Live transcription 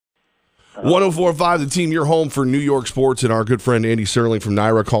1045 The Team, your home for New York sports, and our good friend Andy Serling from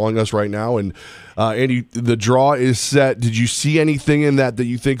NYRA calling us right now. And Andy, the draw is set. Did you see anything in that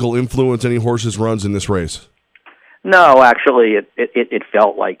you think will influence any horses' runs in this race? No, actually, it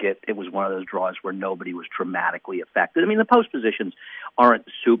felt like it was one of those draws where nobody was dramatically affected. I mean, the post positions aren't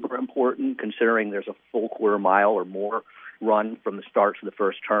super important considering there's a full quarter mile or more run from the start to the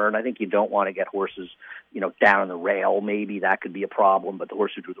first turn. I think you don't want to get horses, down on the rail. Maybe that could be a problem, but the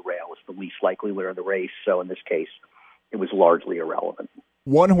horse who drew the rail was the least likely winner of the race. So in this case, it was largely irrelevant.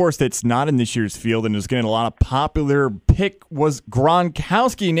 One horse that's not in this year's field and is getting a lot of popular pick was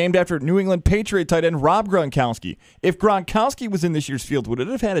Gronkowski, named after New England Patriot tight end Rob Gronkowski. If Gronkowski was in this year's field, would it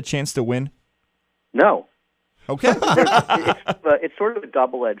have had a chance to win? No. Okay. It's sort of a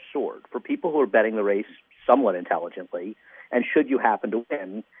double-edged sword. For people who are betting the race somewhat intelligently, and should you happen to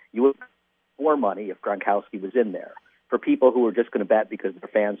win, you would have more money if Gronkowski was in there. For people who are just going to bet because they're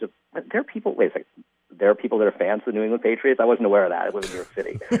fans of – there are people – wait a second. There are people that are fans of the New England Patriots. I wasn't aware of that. I live in New York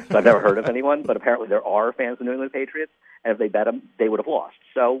City, so I've never heard of anyone. But apparently there are fans of the New England Patriots, and if they bet them, they would have lost.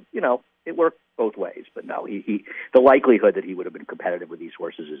 So, it worked both ways. But no, the likelihood that he would have been competitive with these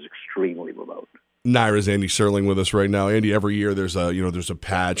horses is extremely remote. NYRA's Andy Serling with us right now. Andy, every year there's a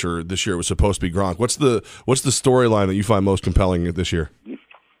patch, or this year it was supposed to be Gronk. What's the storyline that you find most compelling this year?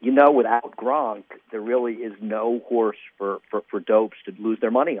 Without Gronk, there really is no horse for dopes to lose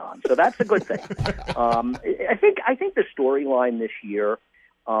their money on. So that's a good thing. I think the storyline this year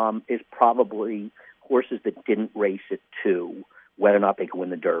is probably horses that didn't race at 2, whether or not they can win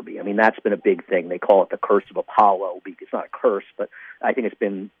the Derby. I mean, that's been a big thing. They call it the curse of Apollo. It's not a curse, but I think it's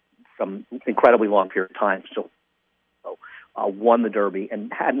been some incredibly long period of time. So won the Derby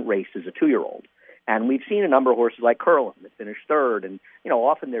and hadn't raced as a 2-year-old. And we've seen a number of horses like Curlin that finished 3rd, and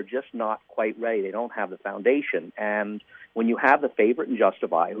often they're just not quite ready. They don't have the foundation. And when you have the favorite in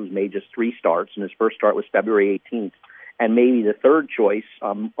Justify, who's made just 3 starts, and his first start was February 18th, and maybe the third choice,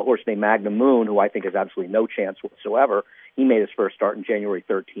 a horse named Magnum Moon, who I think has absolutely no chance whatsoever, he made his first start on January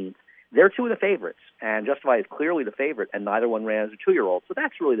 13th. They're 2 of the favorites, and Justify is clearly the favorite, and neither one ran as a 2-year-old. So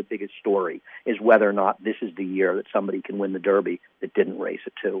that's really the biggest story, is whether or not this is the year that somebody can win the Derby that didn't race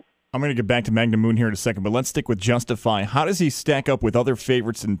at 2. I'm going to get back to Magnum Moon here in a second, but let's stick with Justify. How does he stack up with other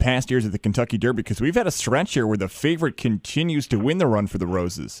favorites in past years of the Kentucky Derby? Because we've had a stretch here where the favorite continues to win the run for the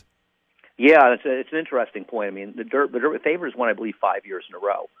Roses. Yeah, it's an interesting point. I mean, the Derby favorite has won, I believe, 5 years in a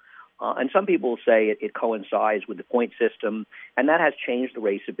row. And some people say it coincides with the point system, and that has changed the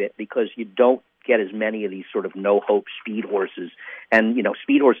race a bit because you don't get as many of these sort of no-hope speed horses. And,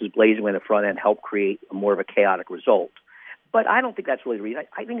 speed horses blazing away in the front end help create more of a chaotic result. But I don't think that's really the reason.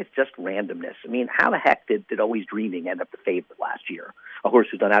 I think it's just randomness. I mean, how the heck did Always Dreaming end up the favorite last year? A horse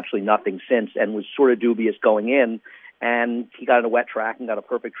who's done absolutely nothing since and was sort of dubious going in, and he got on a wet track and got a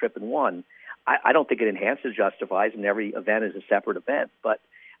perfect trip and won. I don't think it enhances Justifies, and every event is a separate event. But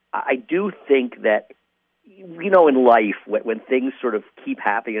I do think that, in life, when things sort of keep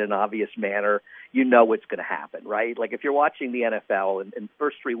happening in an obvious manner, what's going to happen, right? Like if you're watching the NFL and the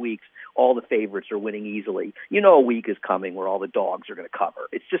first 3 weeks, all the favorites are winning easily, a week is coming where all the dogs are going to cover.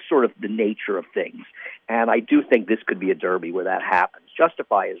 It's just sort of the nature of things. And I do think this could be a Derby where that happens.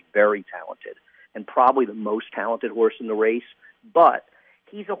 Justify is very talented and probably the most talented horse in the race, but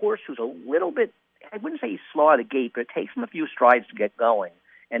he's a horse who's a little bit, I wouldn't say he's slow out of the gate, but it takes him a few strides to get going.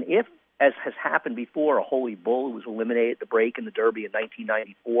 And if, as has happened before, a Holy Bull who was eliminated at the break in the Derby in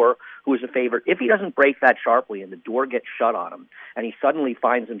 1994, who was a favorite, if he doesn't break that sharply and the door gets shut on him and he suddenly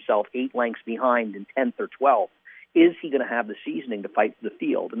finds himself 8 lengths behind in 10th or 12th, is he going to have the seasoning to fight for the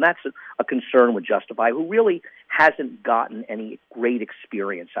field? And that's a concern with Justify, who really hasn't gotten any great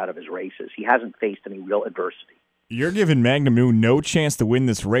experience out of his races. He hasn't faced any real adversity. You're giving Magnum Moon no chance to win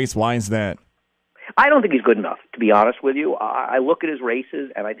this race. Why is that? I don't think he's good enough, to be honest with you. I look at his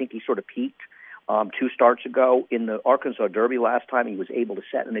races, and I think he sort of peaked 2 starts ago. In the Arkansas Derby last time, he was able to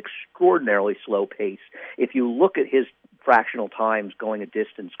set an extraordinarily slow pace. If you look at his fractional times going a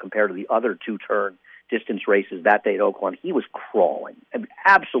distance compared to the other 2-turn distance races that day at Oaklawn, he was crawling,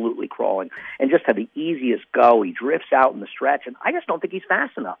 absolutely crawling, and just had the easiest go. He drifts out in the stretch, and I just don't think he's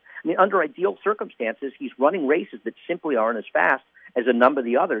fast enough. I mean, under ideal circumstances, he's running races that simply aren't as fast as a number of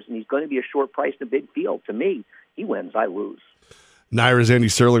the others, and he's going to be a short price in a big field. To me, he wins, I lose. NYRA's Andy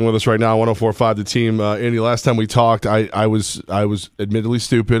Serling with us right now, 1045 The Team. Andy, last time we talked, I was admittedly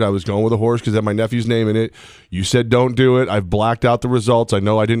stupid. I was going with a horse because it had my nephew's name in it. You said don't do it. I've blacked out the results. I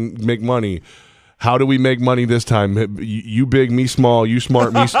know I didn't make money. How do we make money this time? You big, me small. You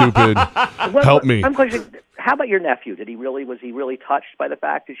smart, me stupid. Help me. How about your nephew? Was he really touched by the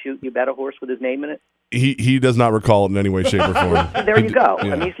fact that you bet a horse with his name in it? He does not recall it in any way, shape, or form. There you go.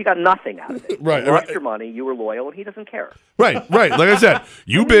 Yeah. I mean, you got nothing out of it. Right. You lost your money. You were loyal, and he doesn't care. Right. Like I said,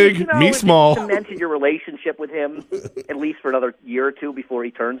 you big, me small. If you cemented your relationship with him at least for another year or two before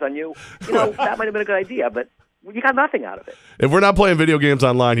he turns on you, that might have been a good idea, but you got nothing out of it. If we're not playing video games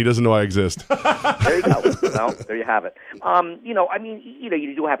online, he doesn't know I exist. There you go. Well, there you have it.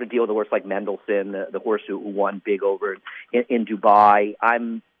 You do have to deal with a horse like Mendelssohn, the horse who won big over in Dubai.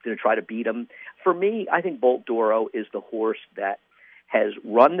 I'm going to try to beat him. For me, I think Bolt Doro is the horse that has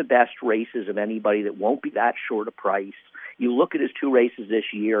run the best races of anybody that won't be that short a price. You look at his 2 races this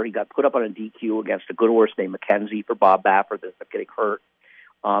year, he got put up on a DQ against a good horse named Mackenzie for Bob Baffert that's getting hurt.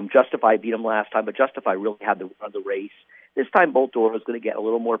 Justify beat him last time, but Justify really had to run the race. This time, Bolt Doro is going to get a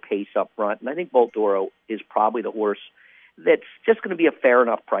little more pace up front, and I think Bolt Doro is probably the horse that's just going to be a fair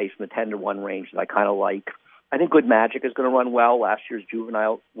enough price in the 10-1 range that I kind of like. I think Good Magic is going to run well, last year's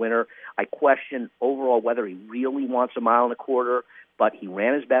juvenile winner. I question overall whether he really wants a mile and a quarter, but he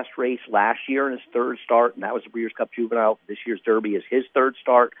ran his best race last year in his 3rd start, and that was the Breeders' Cup Juvenile. This year's Derby is his 3rd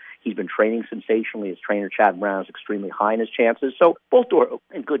start. He's been training sensationally. His trainer, Chad Brown, is extremely high in his chances. So both Doro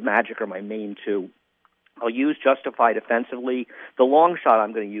and Good Magic are my main 2. I'll use Justify defensively. The long shot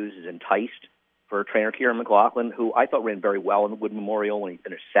I'm going to use is Enticed for trainer Kieran McLaughlin, who I thought ran very well in the Wood Memorial when he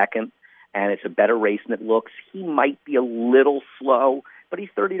finished 2nd. And it's a better race than it looks. He might be a little slow, but he's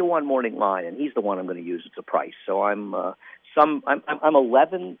 30-1 morning line, and he's the one I'm going to use as a price. So I'm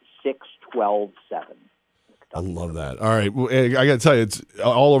 11, 6, 12, 7. I love that. All right, well, I got to tell you, it's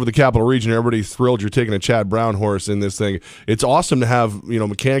all over the Capital Region. Everybody's thrilled you're taking a Chad Brown horse in this thing. It's awesome to have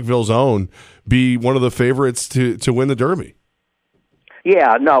Mechanicville's own be one of the favorites to win the Derby.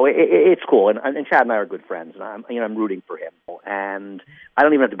 Yeah, no, it's cool, and Chad and I are good friends, and I'm rooting for him, and I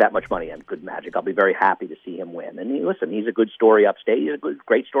don't even have to bet much money on Good Magic. I'll be very happy to see him win. And he's a good story upstate. He's a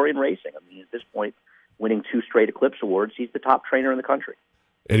great story in racing. I mean, at this point, winning 2 straight Eclipse Awards, he's the top trainer in the country.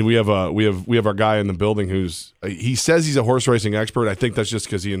 And we have our guy in the building he says he's a horse racing expert. I think that's just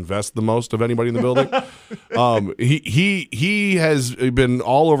because he invests the most of anybody in the building. He has been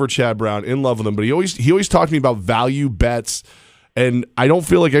all over Chad Brown, in love with him, but he always talked to me about value bets. And I don't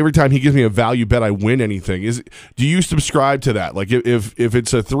feel like every time he gives me a value bet, I win anything. Do you subscribe to that? Like if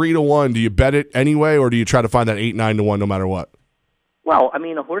it's a 3-1, do you bet it anyway, or do you try to find that 8, 9-1 no matter what? Well, I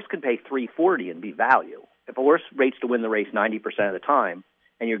mean, a horse can pay $3.40 and be value. If a horse rates to win the race 90% of the time,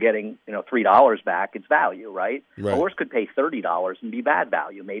 and you're getting $3 back, it's value, right? A horse could pay $30 and be bad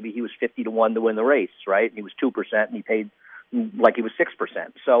value. Maybe he was 50-1 to win the race, right? And he was 2%, and he paid like he was 6%.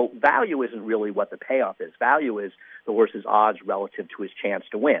 So value isn't really what the payoff is. Value is the horse's odds relative to his chance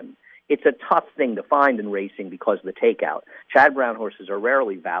to win. It's a tough thing to find in racing because of the takeout. Chad Brown horses are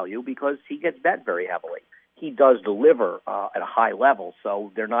rarely value because he gets bet very heavily. He does deliver at a high level,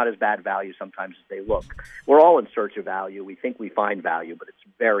 so they're not as bad value sometimes as they look. We're all in search of value. We think we find value, but it's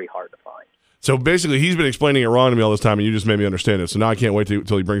very hard to find. So basically, he's been explaining it wrong to me all this time, and you just made me understand it. So now I can't wait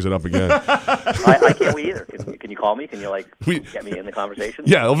until he brings it up again. I can't wait either. Can you call me? Can you get me in the conversation?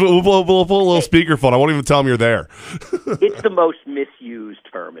 Yeah, we'll pull a little speakerphone. I won't even tell him you're there. It's the most misused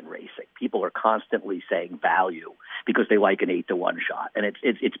term in racing. People are constantly saying value because they like an 8-1 shot, and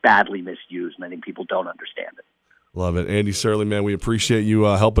it's badly misused, and I think people don't understand it. Love it. Andy Serling, man, we appreciate you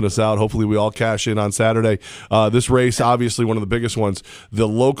helping us out. Hopefully we all cash in on Saturday. This race, obviously one of the biggest ones, the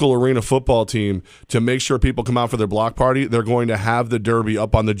local arena football team, to make sure people come out for their block party, they're going to have the Derby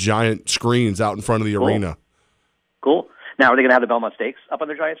up on the giant screens out in front of the arena. Cool. Now, are they going to have the Belmont Stakes up on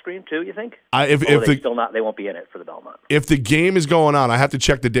the giant screen too, you think? They won't be in it for the Belmont. If the game is going on, I have to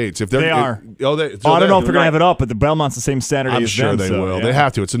check the dates. If they are. I don't know if they're going to have it up, but the Belmont's the same Saturday I'm as sure them. They will. Yeah. They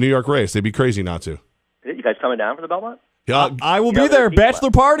have to. It's a New York race. They'd be crazy not to. You guys coming down for the Belmont? I will be there. Bachelor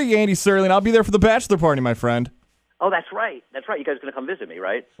party, Andy Serling. I'll be there for the bachelor party, my friend. Oh, that's right. That's right. You guys are going to come visit me,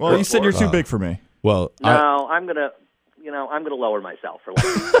 right? Well, you said you're too big for me. Well, no, I'm going to lower myself for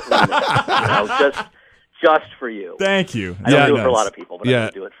just for you. Thank you. I don't do it for a lot of people, but I'm going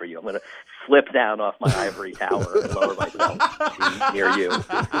to do it for you. I'm going to slip down off my ivory tower and lower myself near you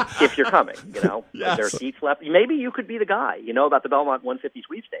if you're coming. Yes. If there are seats left, maybe you could be the guy. You know about the Belmont 150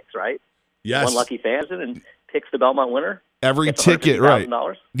 sweepstakes, right? Yes. One lucky fan and picks the Belmont winner. Every ticket, right?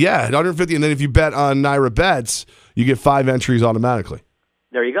 Yeah, $150, and then if you bet on NYRA bets, you get 5 entries automatically.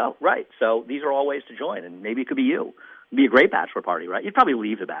 There you go. Right. So these are all ways to join, and maybe it could be you. It'd be a great bachelor party, right? You'd probably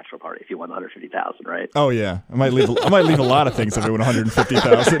leave the bachelor party if you won $150,000, right? Oh yeah, I might leave a lot of things if I win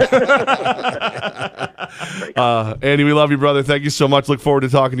 $150,000. Andy, we love you, brother. Thank you so much. Look forward to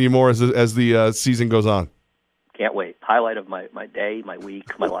talking to you more as the season goes on. Can't wait. Highlight of my day, my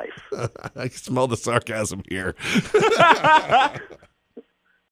week, my life. I smell the sarcasm here.